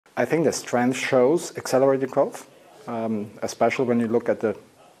I think the strength shows accelerated growth, especially when you look at the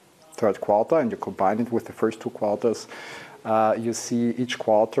third quarter and you combine it with the first two quarters. You see each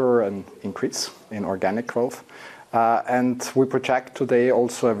quarter an increase in organic growth. And we project today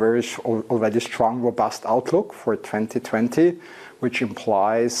also a very already strong, robust outlook for 2020, which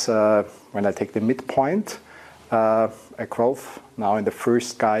implies, when I take the midpoint, a growth now in the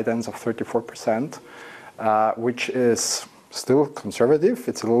first guidance of 34%, which is still conservative.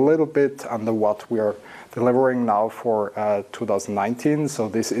 It's a little bit under what we are delivering now for 2019. So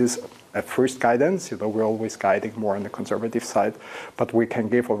this is a first guidance. We're always guiding more on the conservative side, but we can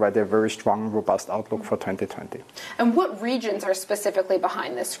give already a very strong, robust outlook for 2020. And what regions are specifically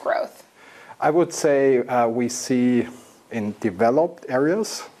behind this growth? I would say we see in developed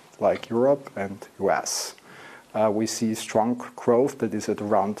areas like Europe and US. We see strong growth that is at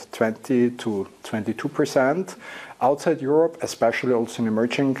around 20 to 22%. Outside Europe, especially also in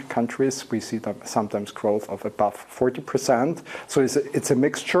emerging countries, we see sometimes growth of above 40%. So it's a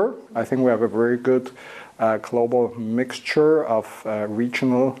mixture. I think we have a very good global mixture of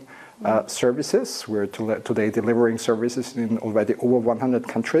regional services. We're today delivering services in already over 100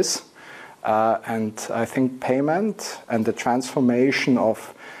 countries. And I think payment and the transformation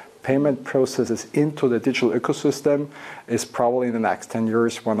of payment processes into the digital ecosystem is probably in the next 10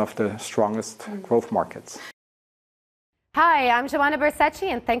 years one of the strongest growth markets. Hi, I'm Joanna Bersecci,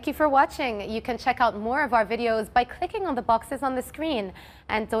 and thank you for watching. You can check out more of our videos by clicking on the boxes on the screen.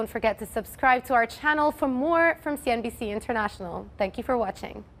 And don't forget to subscribe to our channel for more from CNBC International. Thank you for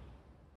watching.